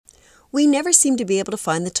We never seem to be able to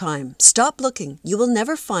find the time. Stop looking. You will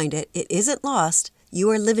never find it. It isn't lost. You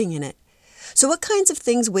are living in it. So what kinds of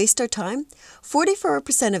things waste our time?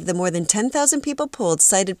 44% of the more than 10,000 people polled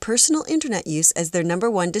cited personal internet use as their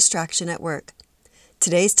number one distraction at work.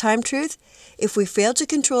 Today's time truth? If we fail to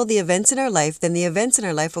control the events in our life, then the events in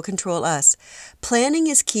our life will control us. Planning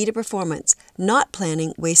is key to performance. Not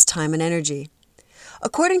planning wastes time and energy.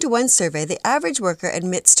 According to one survey, the average worker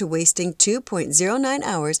admits to wasting 2.09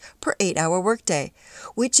 hours per 8-hour workday,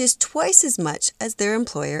 which is twice as much as their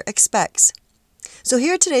employer expects. So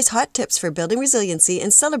here are today's hot tips for building resiliency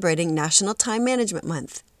and celebrating National Time Management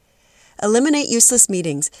Month. Eliminate useless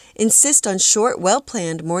meetings. Insist on short,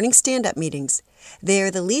 well-planned morning stand-up meetings. They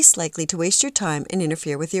are the least likely to waste your time and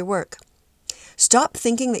interfere with your work. Stop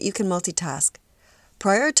thinking that you can multitask.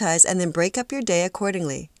 Prioritize and then break up your day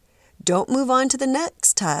accordingly. Don't move on to the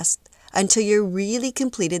next task until you're really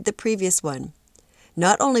completed the previous one.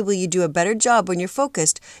 Not only will you do a better job when you're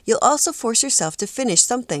focused, you'll also force yourself to finish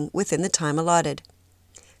something within the time allotted.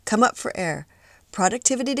 Come up for air.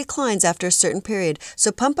 Productivity declines after a certain period,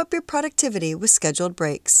 so pump up your productivity with scheduled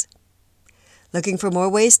breaks. Looking for more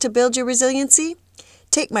ways to build your resiliency?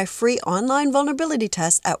 Take my free online vulnerability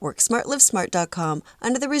test at WorkSmartLivesmart.com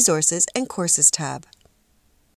under the Resources and Courses tab.